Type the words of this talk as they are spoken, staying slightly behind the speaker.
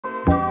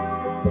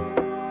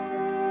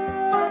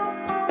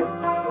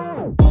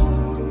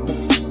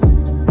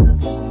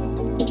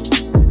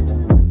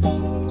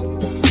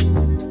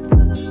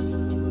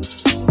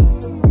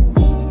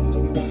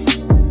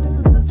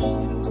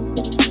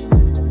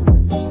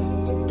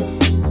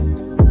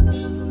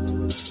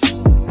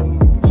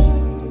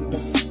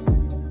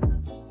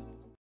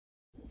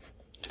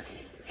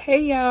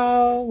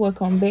y'all,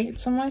 welcome back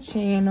to my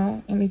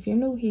channel. And if you're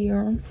new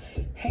here,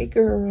 hey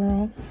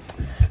girl.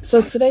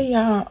 So today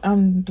y'all,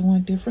 I'm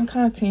doing different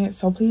content,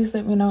 so please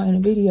let me know in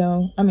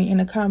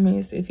the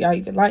comments if y'all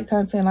even like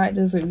content like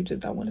this or you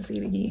just don't want to see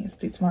it again.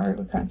 Stick to my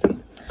regular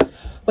content.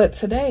 But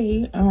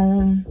today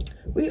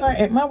we are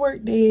at my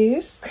work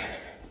desk.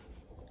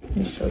 Let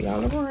me show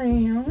y'all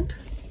around.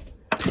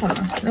 Hold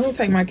on, let me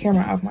take my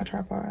camera off my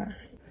tripod.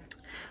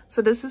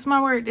 So this is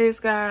my work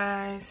desk,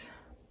 guys.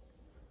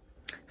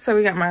 So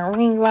we got my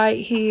ring light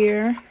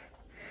here.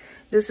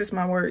 This is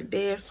my work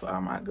desk with all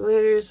my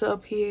glitters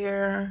up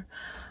here.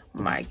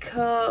 My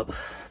cup.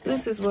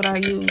 This is what I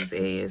use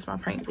as my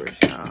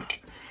paintbrush, y'all.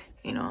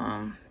 You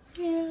know,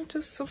 yeah,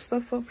 just some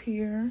stuff up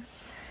here.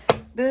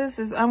 This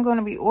is, I'm going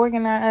to be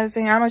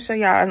organizing. I'm going to show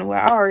y'all.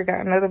 Well, I already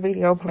got another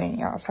video planned,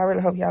 y'all. So I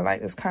really hope y'all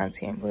like this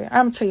content. But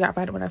I'm going to tell y'all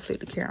about it when I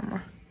flip the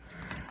camera.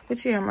 But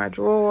here, my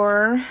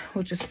drawer,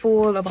 which is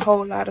full of a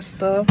whole lot of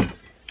stuff.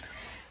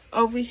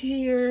 Over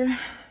here,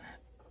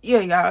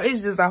 yeah, y'all,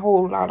 it's just a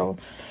whole lot of,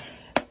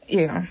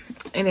 yeah.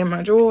 And then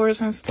my drawers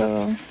and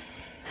stuff.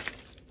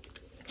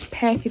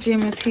 Packaging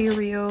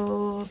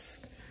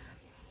materials.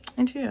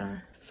 And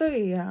yeah. So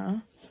yeah,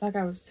 y'all, like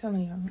I was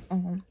telling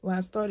y'all, I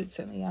started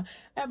telling y'all,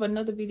 I have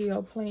another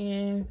video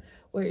planned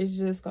where it's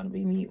just going to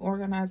be me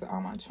organizing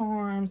all my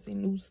charms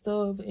and new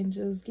stuff and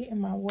just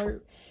getting my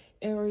work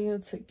area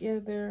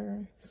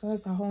together. So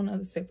that's a whole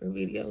nother separate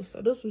video.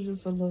 So this was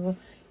just a little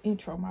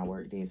intro my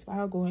work desk, but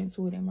I'll go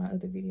into it in my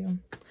other video.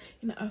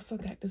 And I also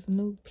got this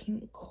new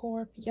pink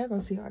carpet. Y'all gonna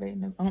see all that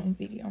in the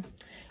video.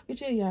 But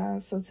yeah, y'all,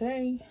 so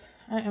today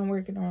I am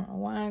working on a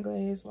wine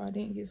glass. Well, I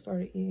didn't get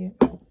started yet.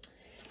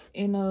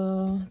 In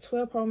a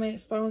 12 Pro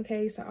Max phone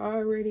case, I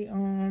already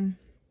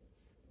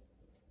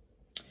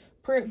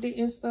prepped it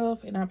and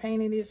stuff, and I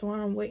painted it, so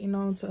I'm waiting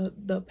on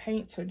the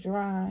paint to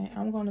dry.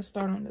 I'm gonna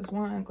start on this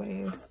wine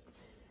glass.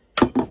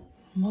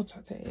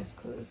 Multitask,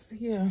 because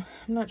yeah,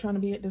 I'm not trying to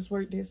be at this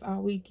work desk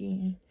all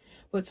weekend.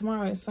 But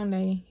tomorrow is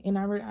Sunday, and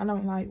I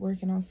don't like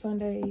working on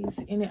Sundays.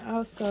 And then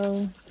also,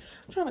 I'm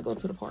trying to go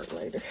to the park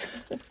later.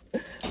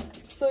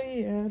 So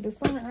yeah, the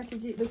sooner I can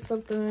get this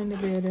stuff done, the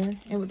better.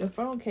 And with the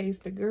phone case,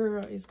 the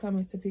girl is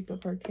coming to pick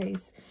up her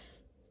case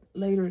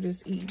later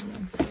this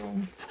evening. So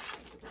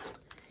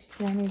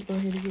yeah, I need to go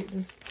ahead and get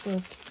this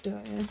stuff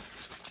done.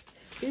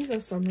 These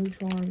are some new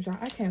charms, y'all.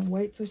 I can't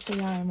wait to show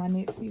y'all in my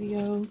next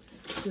video.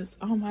 Just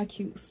all my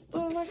cute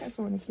stuff. I got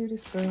some of the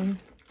cutest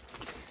stuff.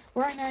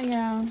 Right now,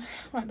 y'all, I'm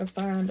about to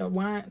find the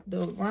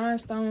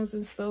rhinestones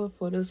and stuff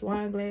for this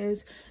wine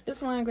glass.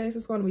 This wine glass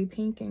is going to be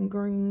pink and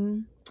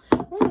green. I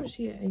wonder if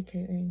she at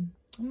AKA.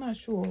 I'm not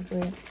sure,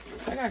 but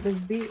I got this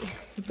big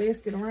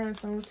basket of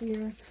rhinestones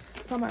here.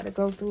 So I'm about to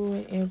go through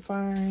it and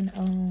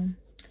find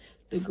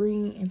the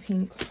green and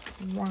pink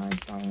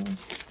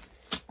rhinestones.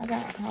 I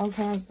got all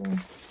kinds of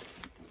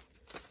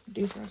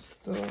different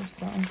stuff,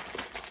 so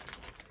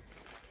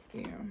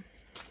yeah.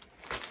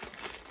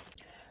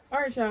 All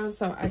right, y'all,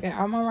 so I got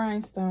all my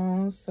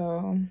rhinestones.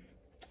 So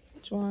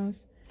which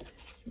ones?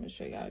 I'm gonna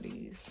show y'all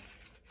these.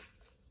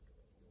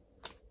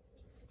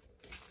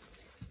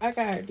 I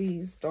got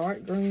these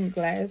dark green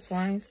glass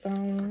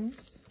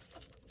rhinestones.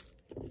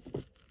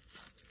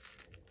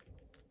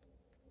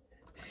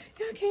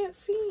 Y'all can't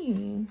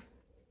see.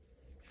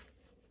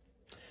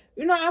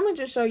 You know, I'm gonna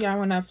just show y'all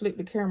when I flip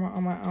the camera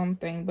on my own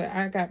thing. But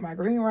I got my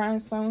green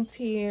rhinestones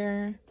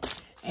here.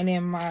 And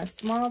then my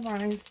small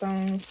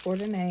rhinestones for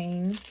the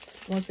name.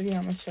 Once again,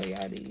 I'm gonna show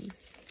y'all these.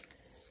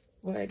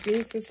 But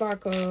this is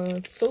like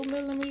a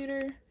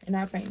 2mm. And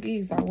I think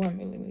these are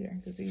 1mm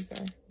because these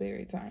are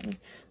very tiny.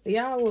 But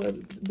y'all will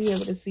be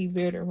able to see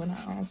better when I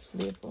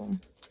unflip them.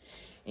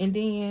 And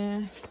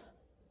then,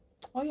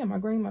 oh yeah, my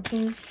green, my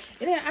pink.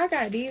 And then I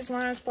got these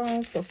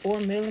rhinestones for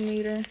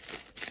 4mm.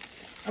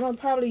 I'm going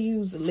to probably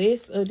use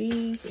less of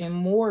these and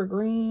more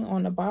green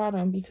on the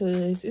bottom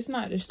because it's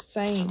not the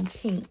same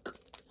pink.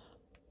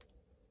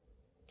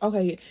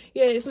 Okay,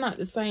 yeah, it's not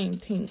the same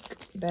pink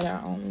that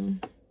I own.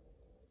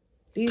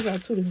 These are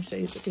two different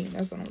shades of pink.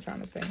 That's what I'm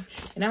trying to say.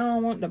 And I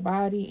don't want the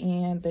body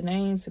and the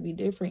name to be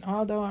different.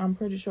 Although I'm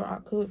pretty sure I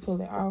could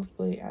pull it off,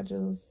 but I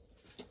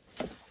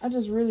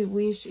just really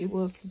wish it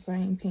was the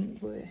same pink.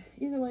 But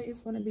either way, it's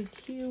going to be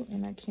cute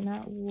and I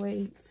cannot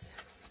wait.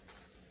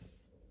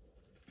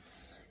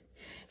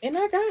 And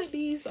I got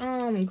these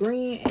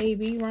green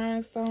AB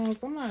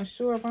rhinestones. I'm not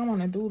sure if I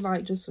want to do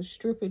like just a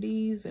strip of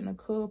these in a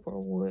cup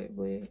or what,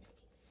 but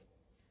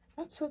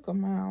I took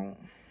them out.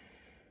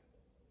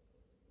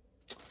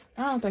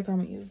 I don't think I'm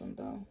gonna use them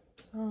though.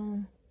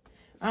 So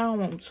I don't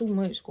want too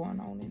much going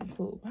on in the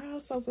cup. I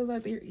also feel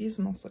like there is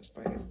no such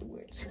thing as the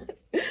witch.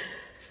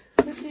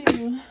 But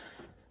yeah,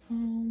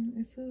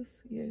 is this?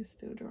 Yeah, it's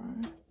still dry.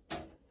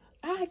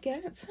 I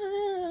got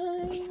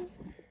time.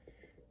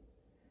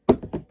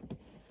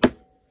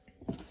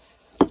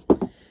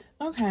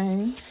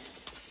 Okay,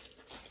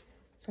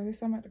 so I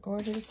guess I'm about to go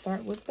ahead and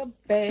start with the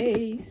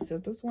base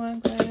of this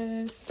wine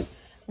glass.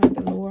 I'm about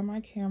lower my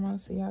camera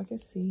so y'all can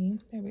see.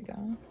 There we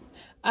go.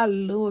 I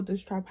love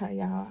this tripod,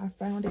 y'all. I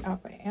found it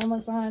off of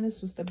Amazon.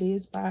 This was the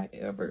best buy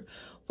ever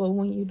for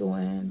when you're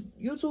doing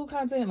YouTube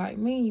content like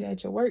me. You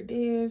at your work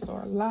desk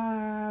or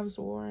lives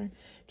or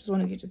just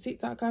want to get your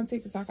TikTok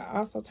content, because I can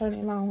also turn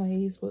it long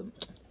ways. But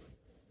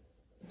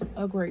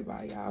a great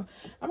buy, y'all.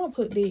 I'm gonna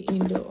put that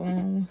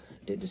in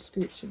the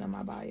description of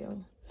my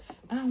bio.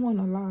 I don't want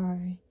to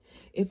lie.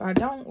 If I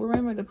don't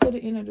remember to put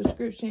it in the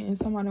description and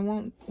somebody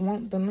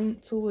want the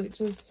link to it,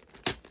 just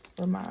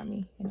remind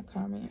me in the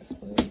comments.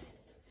 But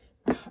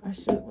I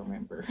should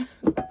remember.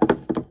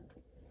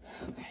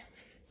 Okay.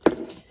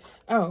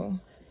 Oh,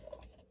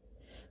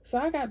 so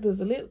I got this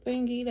lip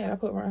thingy that I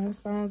put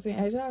rhinestones in.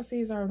 As y'all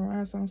see, it's already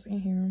rhinestones in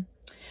here.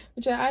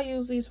 But yeah, I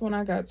use these when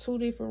I got 2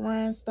 different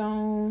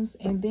rhinestones.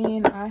 And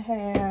then I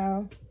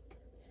have,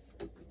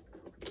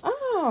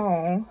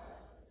 oh,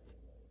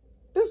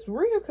 this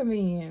real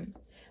convenient.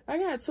 I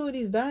got 2 of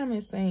these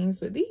diamonds things,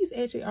 but these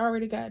actually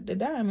already got the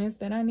diamonds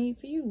that I need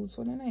to use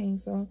for the name.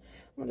 So I'm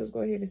gonna just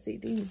go ahead and see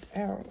these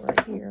out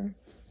right here.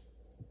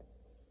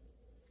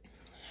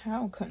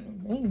 How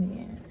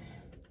convenient.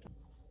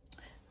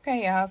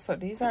 Okay, y'all, so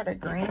these are the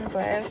green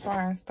glass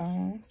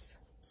rhinestones.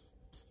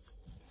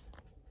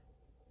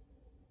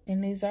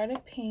 And these are the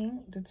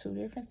pink, the 2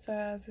 different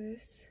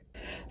sizes.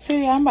 So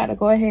yeah, I'm about to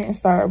go ahead and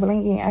start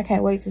blinging. I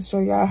can't wait to show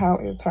y'all how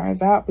it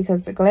turns out,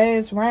 because the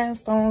glass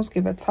rhinestones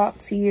give a top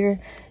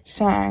tier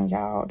shine,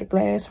 y'all. The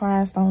glass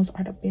rhinestones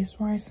are the best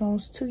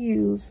rhinestones to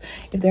use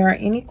if there are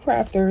any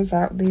crafters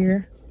out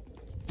there.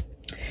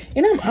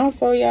 And I'm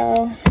also,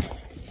 y'all,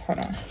 hold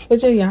on.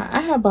 But yeah, y'all, I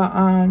have a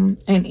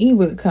an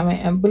ebook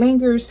coming, a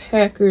Blingers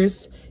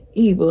Hackers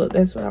ebook.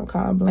 That's what I'm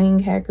calling, bling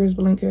hackers,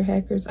 blinker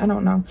hackers. I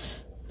don't know.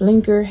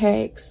 Blinker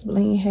hacks,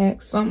 bling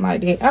hacks, something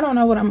like that. I don't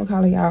know what I'm gonna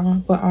call it, y'all,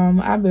 but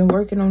I've been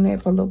working on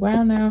that for a little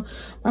while now.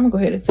 I'm gonna go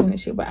ahead and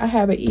finish it. But I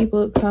have an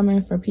ebook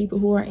coming for people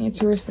who are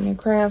interested in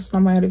crafts,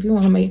 no matter if you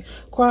want to make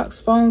crocs,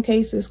 phone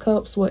cases,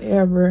 cups,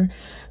 whatever.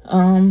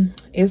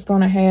 It's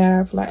gonna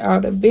have like all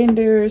the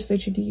vendors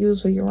that you can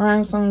use for your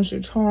rhinestones,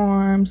 your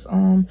charms,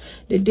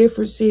 the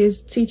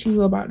differences, teaching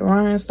you about the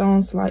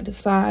rhinestones, like the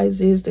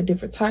sizes, the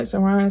different types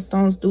of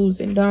rhinestones, do's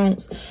and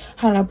don'ts,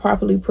 how to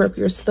properly prep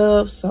your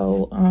stuff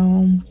so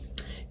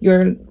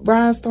your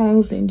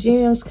rhinestones and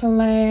gems can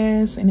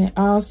last. And then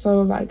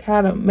also like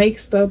how to make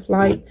stuff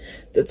like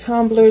the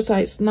tumblers,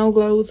 like snow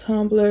globe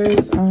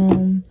tumblers,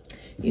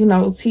 you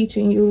know,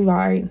 teaching you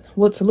like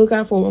what to look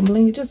out for with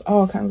bling, just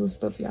all kinds of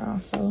stuff, y'all.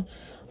 So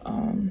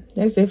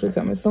that's definitely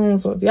coming soon.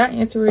 So if y'all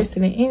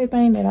interested in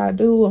anything that I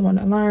do, I want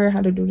to learn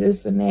how to do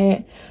this and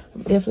that,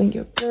 I'm definitely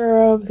your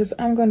girl, because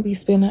I'm going to be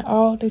spending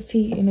all the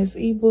tea in this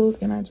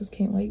ebook and I just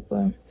can't wait. But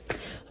I'm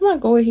going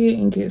to go ahead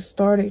and get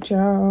started,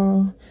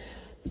 y'all,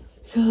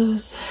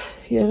 because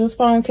yeah, this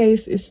phone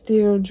case is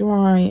still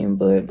drying,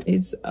 but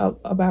it's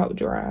about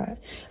dry.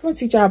 I'm gonna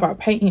teach y'all about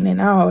painting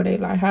and all that,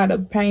 like how to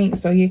paint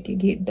so you can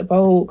get the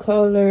bold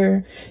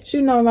color. So,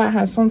 you know, like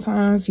how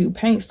sometimes you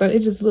paint stuff, it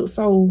just looks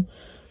so.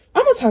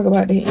 I'm gonna talk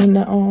about that in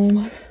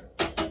the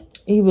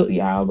ebook,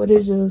 y'all. But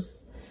it's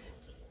just,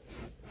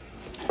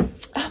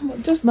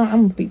 I'm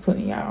gonna be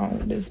putting y'all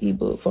on this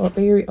ebook for a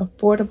very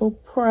affordable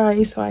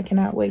price. So I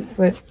cannot wait.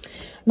 But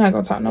I'm not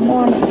gonna talk no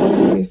more. I'm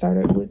gonna get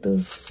started with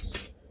this.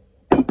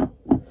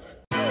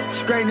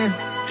 Straightening,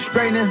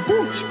 straightening,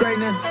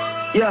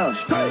 yeah.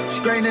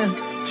 Straightening,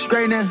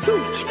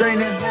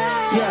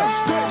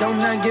 yeah. Don't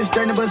not get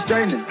straightening but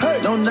straightening.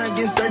 Don't not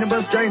get straightening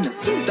but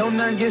straightening. Don't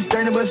not get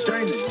straightening but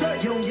straightening.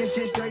 You don't get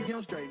shit straight, you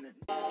don't straighten it.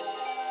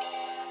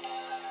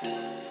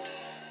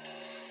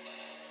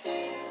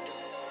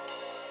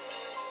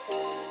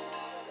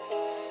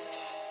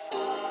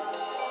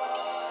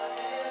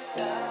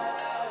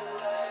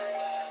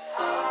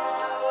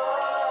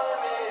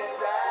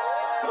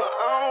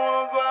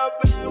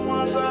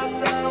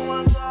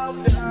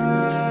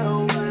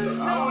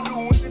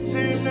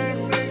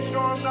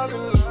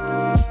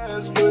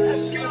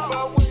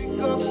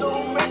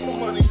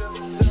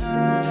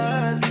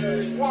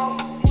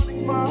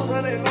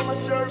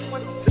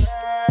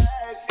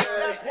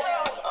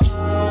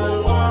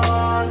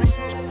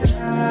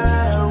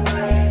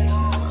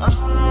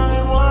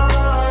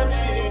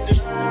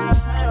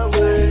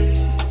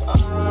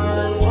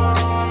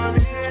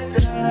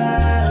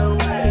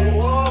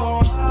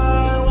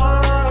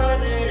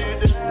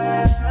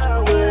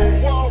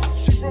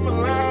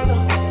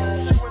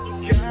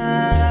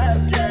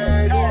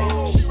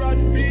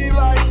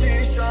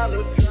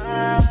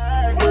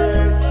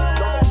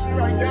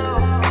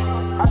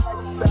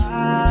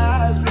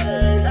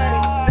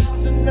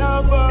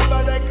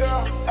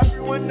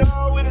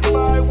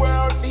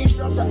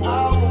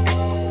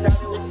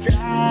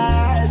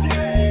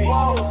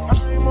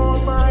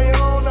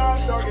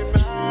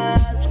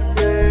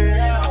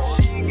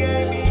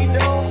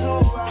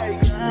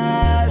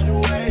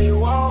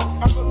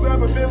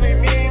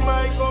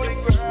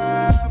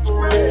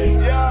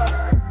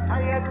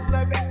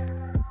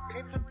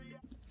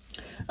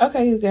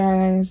 Okay, you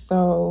guys,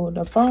 so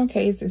the phone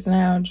case is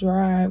now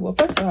dry. Well,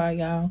 first of all,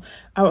 y'all,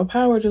 our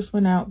power just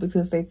went out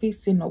because they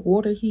fixed in the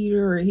water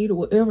heater or heater,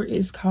 whatever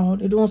it's called.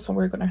 They're doing some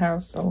work on the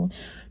house, so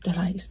the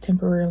light's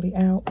temporarily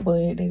out,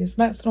 but it is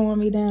not slowing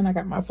me down. I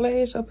got my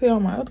flash up here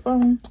on my other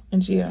phone,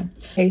 and yeah,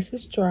 case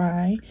is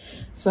dry.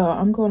 So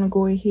I'm gonna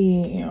go ahead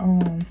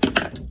and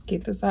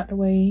get this out the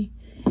way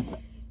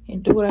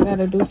and do what I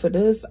gotta do for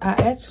this. I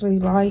actually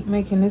like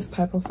making this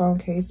type of phone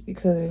case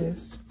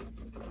because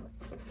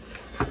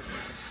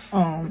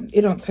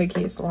it don't take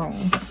as long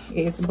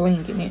as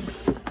blinging it.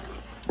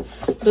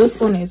 This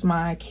one is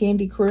my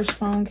Candy Crush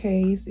phone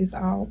case. It's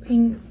all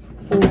pink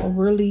for a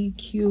really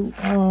cute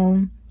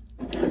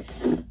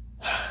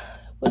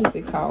what is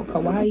it called,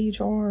 kawaii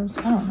charms?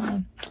 I don't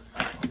know,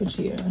 but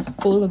yeah,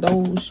 full of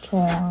those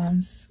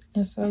charms.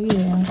 And so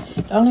yeah,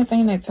 the only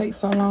thing that takes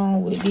so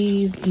long with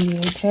these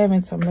is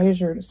having to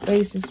measure the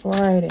spaces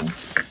right and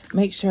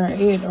make sure I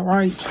add the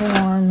right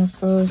charm and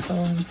stuff.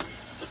 So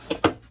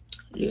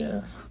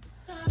yeah.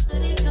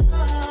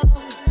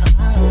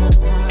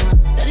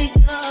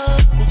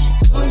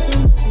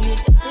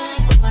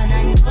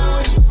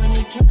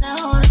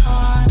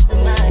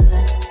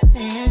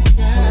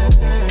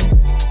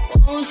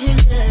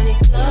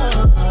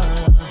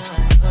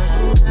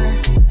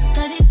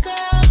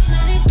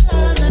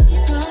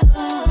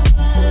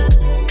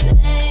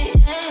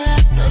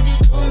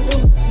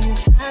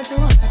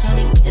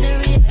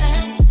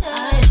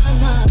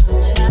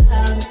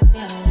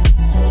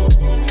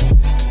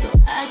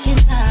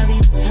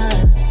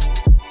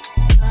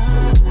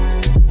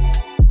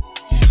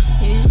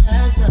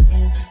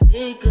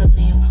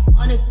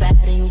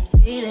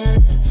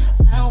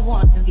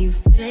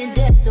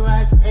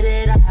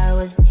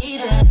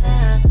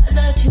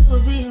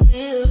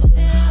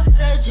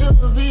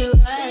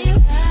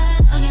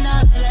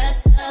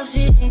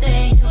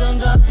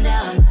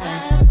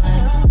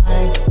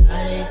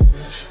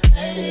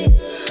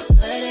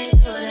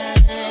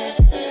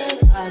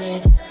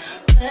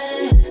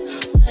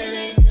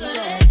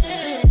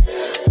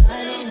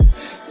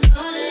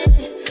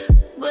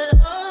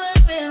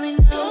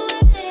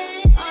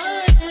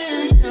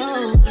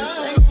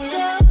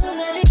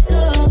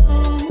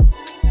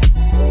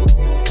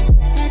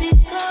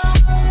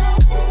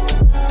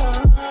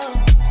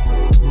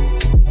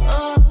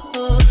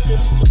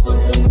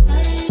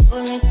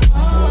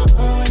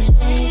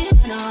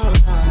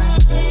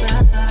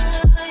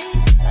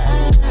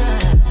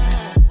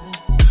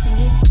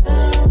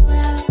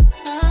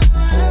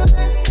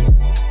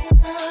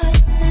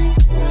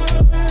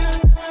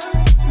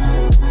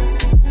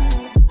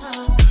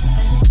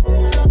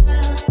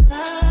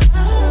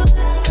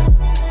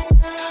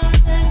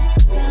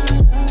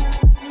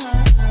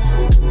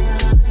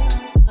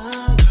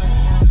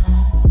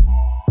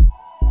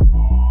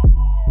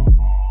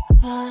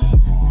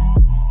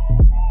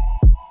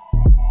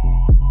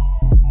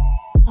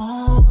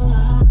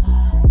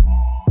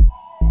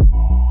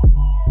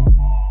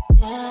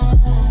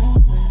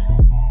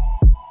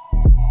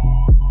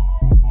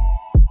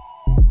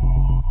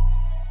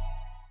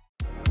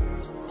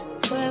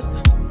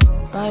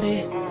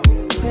 Body,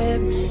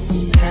 crib,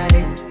 had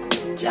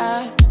it,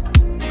 job,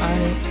 on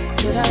it.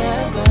 Did I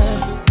ever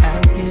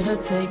ask you to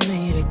take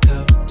me to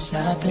go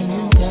shopping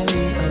in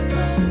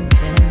karaoke?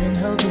 Sailing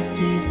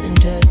overseas and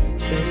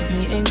just straight me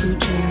in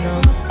Gucci,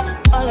 no.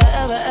 All I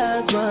ever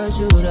asked was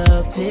you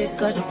to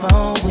pick up the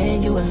phone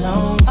when you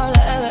alone. All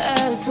I ever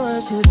asked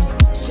was you to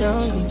show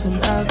me some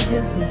love,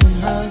 kisses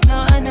and hugs.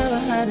 No, I never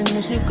had an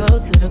issue, go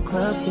to the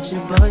club with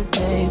your boys,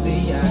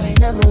 baby. I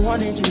never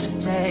wanted you to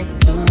stay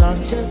too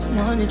long, just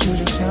wanted you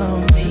to show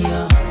me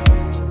up.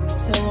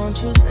 So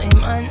won't you say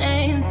my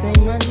name, say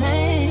my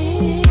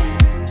name.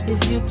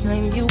 If you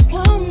claim you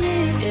want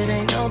me, it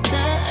ain't no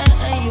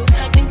that. You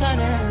acting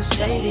kinda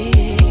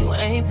shady, you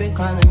ain't been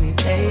calling me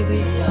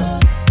baby,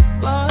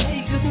 boy,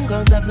 you can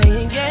go stop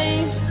playing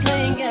games,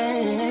 playing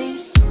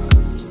games.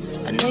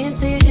 I know you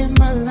see it in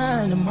my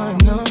line, I'm on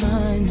your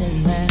mind,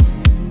 and that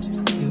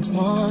you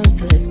want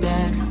this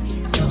back,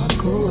 so I'm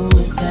cool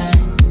with that.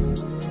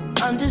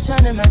 I'm just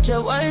trying to match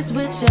your words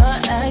with your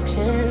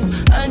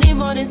actions. I need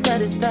more than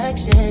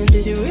satisfaction.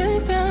 Did you really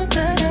feel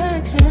that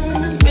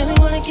action? Really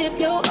wanna give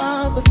your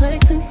all, but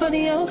flex in front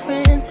of your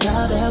friends.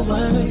 How that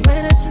works?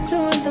 Way that you're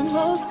doing the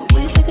most, but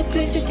we take a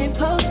picture, can't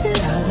post it.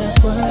 How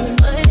that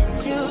works?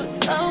 But you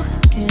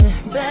talking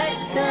back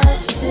that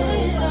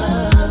shit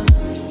up.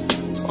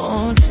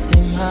 Won't you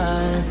say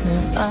mine, say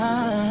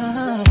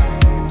mine?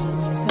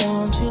 So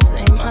won't you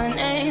say my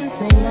name,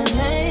 say my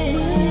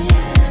name?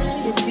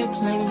 If you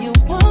claim you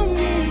want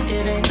me,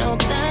 it ain't no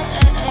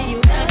that. You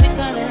acting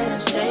kinda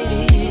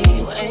shady,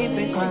 you ain't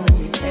been calling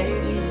me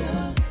baby.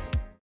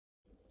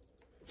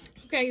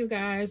 Okay, you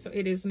guys, so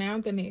it is now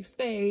the next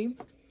day.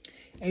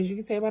 As you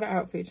can tell by the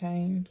outfit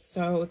change.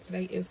 So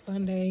today is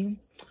Sunday.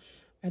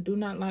 I do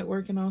not like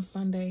working on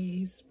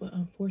Sundays, but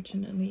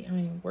unfortunately I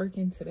am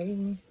working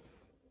today.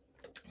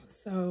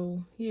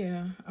 So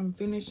yeah, I'm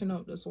finishing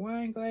up this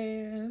wine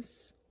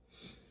glass.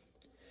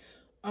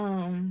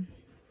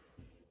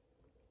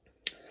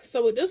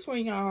 So with this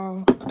one,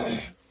 y'all,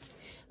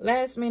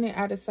 last minute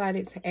I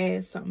decided to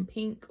add some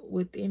pink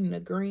within the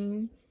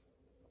green,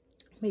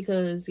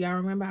 because y'all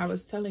remember I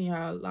was telling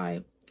y'all,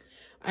 like,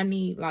 I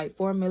need like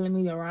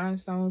 4mm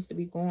rhinestones to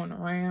be going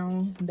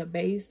around the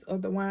base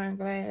of the wine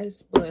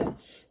glass. But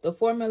the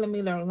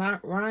 4mm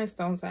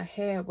rhinestones I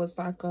had was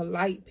like a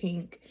light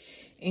pink,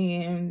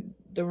 and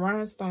the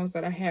rhinestones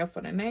that I have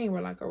for the name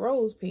were like a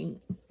rose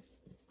pink.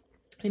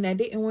 And I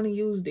didn't want to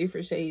use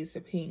different shades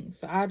of pink,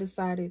 so I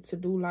decided to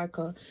do like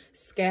a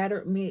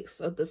scattered mix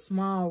of the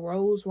small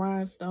rose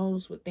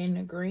rhinestones within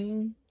the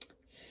green.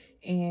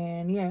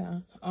 And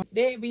yeah,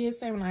 that being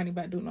said, I ain't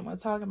about to do no more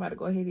talking. I'm about to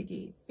go ahead and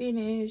get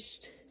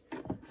finished.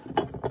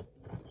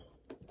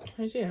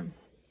 And yeah,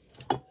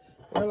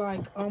 we're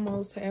like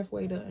almost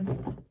halfway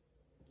done.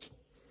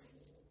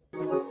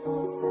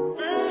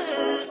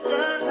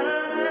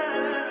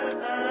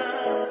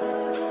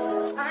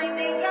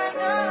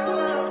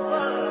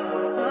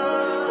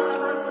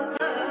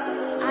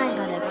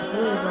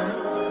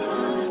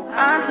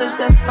 I touch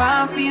that's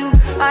fine for you.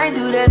 I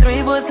do that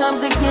 3-4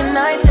 times again.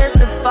 I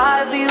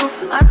testify for you.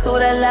 I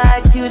told I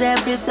like you, that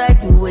bitch. I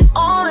do it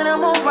all and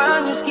I'm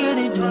around. You scared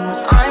to do it.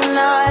 I'm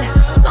not.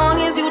 As long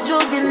as you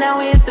joking now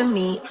in for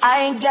me,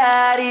 I ain't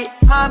got it.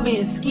 My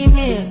bitch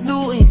scheming,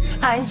 looting,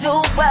 hide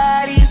your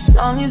body. As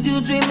long as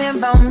you dreaming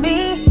about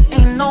me,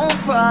 ain't no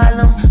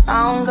problem.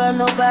 I don't got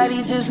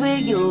nobody just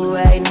with you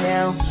right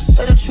now.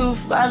 For the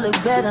truth, I look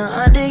better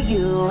under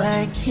you.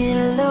 I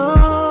can't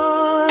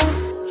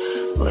lose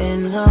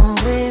when I'm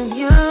with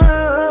you.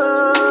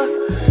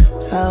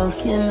 How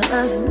can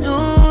us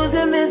lose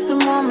and miss the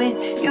moment?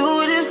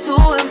 You just too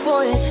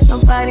important.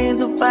 Nobody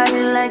do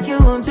body like you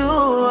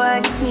do.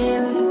 I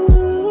can't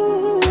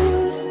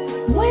lose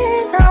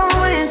when I'm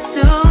with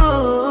you.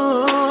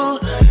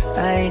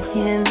 I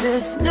can't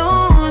just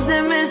lose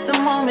and miss the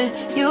moment.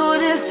 You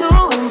just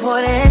too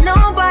important.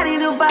 Nobody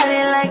do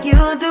body like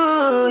you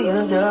do.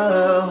 You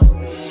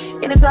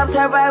do. In the top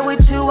tier ride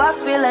with you, I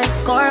feel like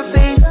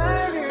Scarface.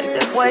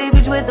 That white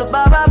bitch with the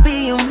bob, I'll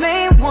be your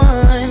main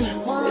one.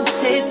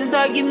 Let's take this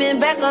argument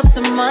back up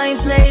to my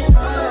place.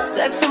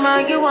 Sex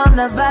remind you I'm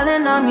not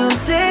violent on you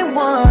day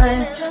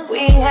one.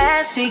 We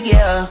had shit,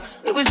 yeah.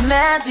 It was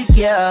magic,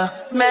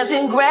 yeah. Smash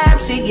and grab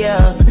shit,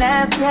 yeah.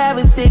 Nasty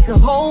habits take a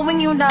hold when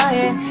you're not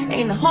here.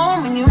 Ain't a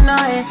home when you're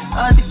not here.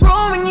 Are they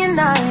grown when you're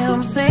not here?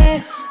 I'm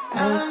saying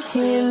I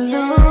can't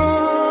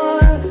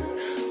lose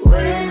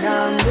when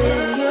I'm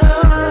with you.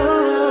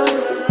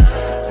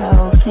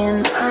 How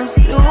can I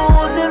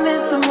lose and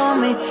miss the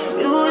moment?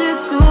 You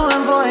just too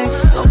important.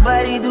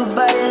 Nobody do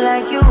body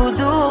like you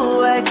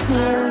do. I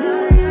can't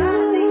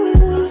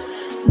lose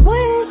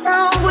when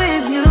I'm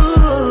with you.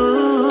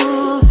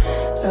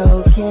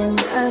 How can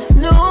I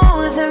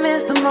snooze and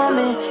miss the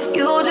moment?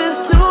 You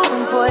just too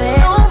important.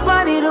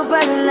 Nobody do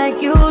body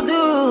like you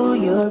do.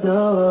 You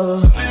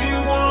do.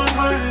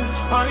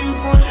 Are you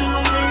frontin'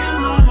 on me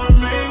and I'm the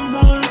main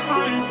one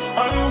crying?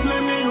 Are you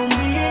blaming on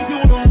me and you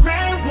the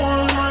main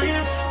one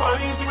lying? Are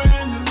you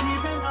threatening me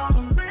and I'm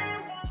the main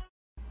one?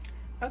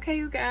 Okay,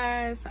 you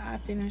guys, I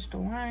finished the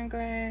wine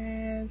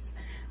glass.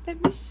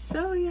 Let me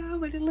show y'all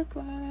what it look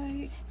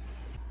like.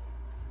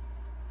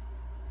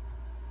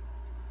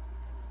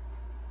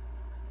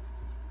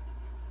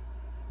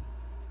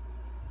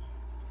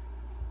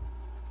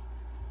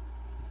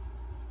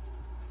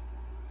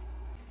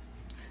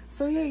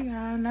 So yeah,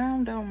 y'all, now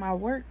I'm done with my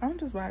work. I'm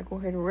just about to go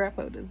ahead and wrap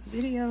up this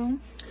video.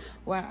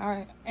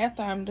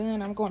 After I'm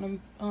done, I'm going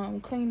to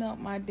clean up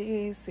my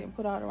desk and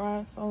put all the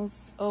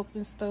rhinestones up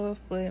and stuff.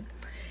 But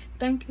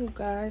thank you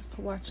guys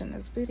for watching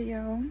this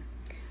video.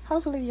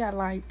 Hopefully y'all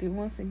liked it.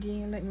 Once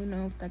again, let me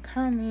know in the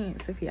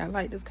comments if y'all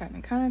like this kind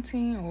of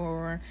content,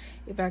 or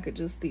if I could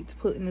just stick to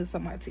putting this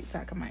on my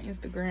TikTok and my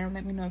Instagram.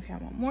 Let me know if y'all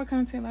want more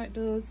content like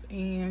this,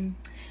 and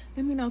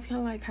let me know if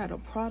y'all like how the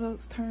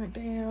products turned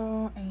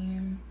out.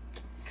 And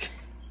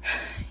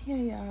yeah,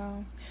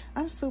 y'all,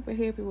 I'm super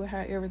happy with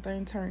how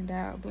everything turned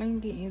out.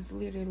 Blinging is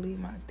literally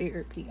my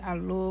therapy. I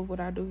love what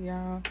I do,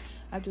 y'all.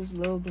 I just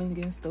love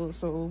blinging stuff.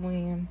 So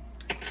when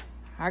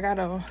I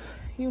gotta,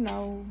 you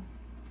know,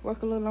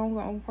 work a little longer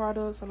on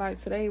products, so like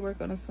today,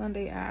 work on a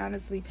Sunday, I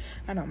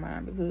don't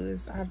mind,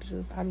 because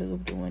I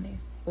love doing it.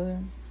 But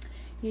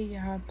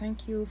yeah, y'all,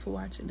 thank you for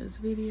watching this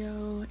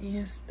video,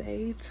 and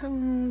stay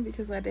tuned,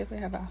 because I definitely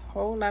have a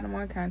whole lot of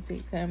more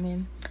content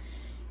coming.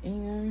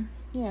 And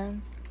yeah,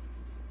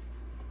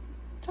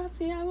 talk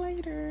to y'all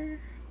later.